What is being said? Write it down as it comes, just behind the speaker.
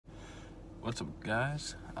What's up,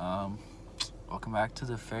 guys? Welcome back to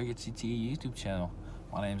the Farragut CTE YouTube channel.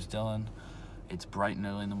 My name's Dylan. It's bright and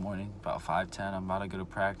early in the morning, about 5:10. I'm about to go to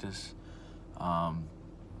practice,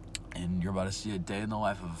 and you're about to see a day in the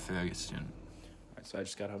life of a Farragut student. All right, so I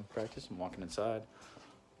just got home from practice. I'm walking inside.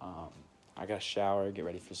 I got a shower, get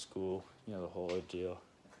ready for school, you know, the whole ordeal.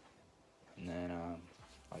 And then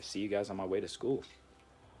I'll see you guys on my way to school.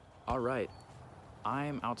 All right,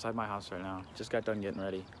 I'm outside my house right now. Just got done getting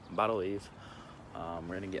ready. I'm about to leave.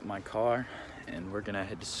 We're gonna get in my car and we're gonna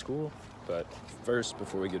head to school. But first,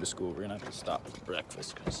 before we go to school, we're gonna have to stop for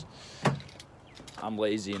breakfast because I'm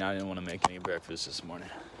lazy and I didn't want to make any breakfast this morning.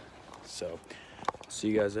 So, see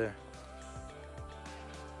you guys there.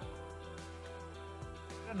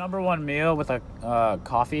 Number one meal with a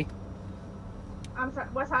coffee. I'm sorry,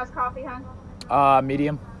 what size coffee, hon?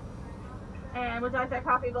 Medium. And would you like that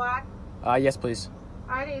coffee black? Yes, please.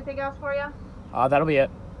 All right, anything else for you? That'll be it.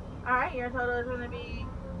 All right, your total is going to be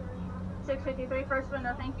 $6.53. First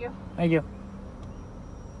window, thank you. Thank you.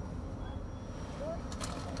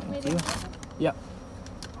 Thank you. Yep.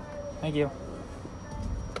 Thank you.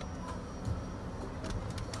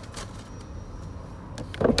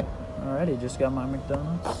 Alrighty, just got my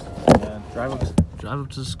McDonald's. Yeah, drive up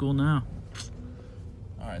to the school now.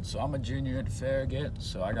 Alright, so I'm a junior at Farragut,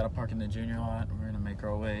 so I gotta park in the junior lot. We're gonna make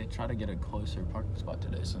our way, try to get a closer parking spot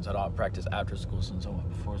today since I don't have practice after school since I went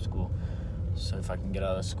before school. So if I can get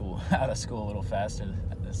out of school a little faster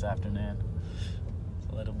this afternoon. It's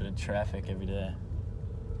a little bit of traffic every day.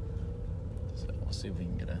 So we'll see if we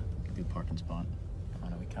can get a good parking spot. I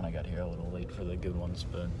know we kinda got here a little late for the good ones,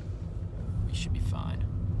 but we should be fine.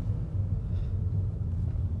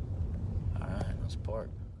 Alright, let's park.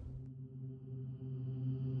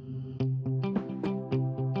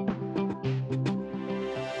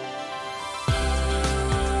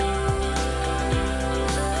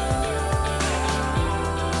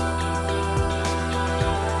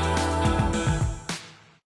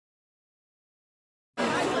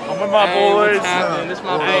 With my boys. This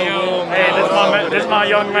my boy. Hey, this my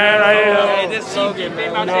young man right here. Hey, this Logan.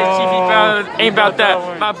 Ain't about that. TV ain't about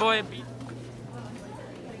that. My boy.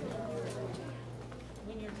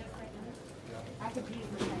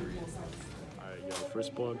 Alright, yo,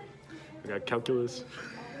 first block. We got calculus.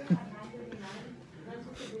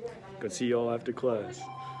 Good see y'all after class.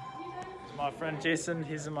 My friend Jason,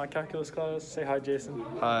 he's in my calculus class. Say hi, Jason.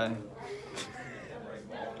 Hi.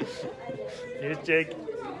 Here's Jake.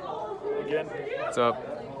 Again. What's up?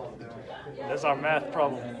 That's our math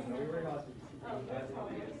problem.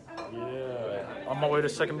 Yeah. On my way to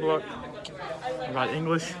second block. I got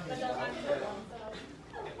English.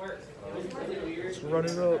 Let's run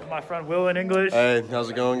it up. My friend Will in English. Hey, how's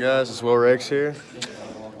it going, guys? It's Will Rex here.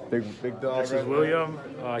 Big dog. This is William.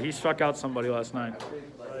 He struck out somebody last night.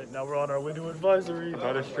 Right, now we're on our way to advisory.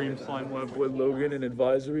 About to stream flying my boy Logan in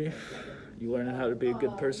advisory. You learning how to be a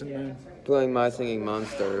good person, man? Playing My Singing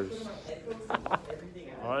Monsters.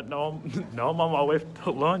 Alright, no, I'm on my way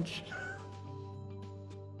to lunch.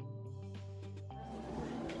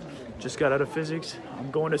 Just got out of physics. I'm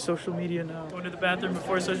going to social media now. Going to the bathroom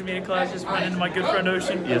before social media class. Just went into my good friend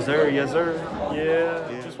Ocean. Yes, sir. Yes, sir.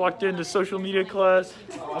 Yeah. Just walked into social media class.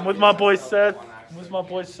 I'm with my boy Seth.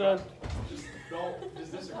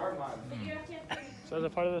 So as a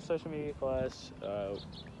part of the social media class,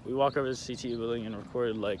 we walk over to the CTE building and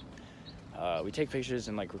record, we take pictures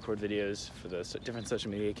and record videos for the different social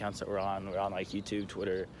media accounts that we're on. We're on YouTube,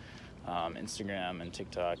 Twitter, Instagram, and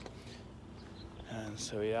TikTok. And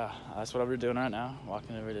so yeah, that's what we're doing right now.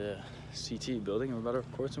 Walking over to the CTE building and we're about to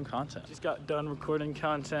record some content. Just got done recording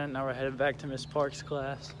content. Now we're headed back to Miss Park's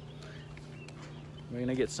class. We're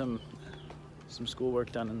gonna get some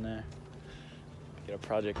schoolwork done in there. Get a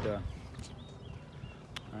project done.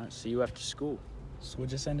 All right, see you after school. School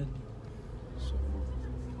just ended, so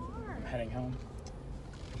I'm heading home.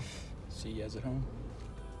 See you guys at home.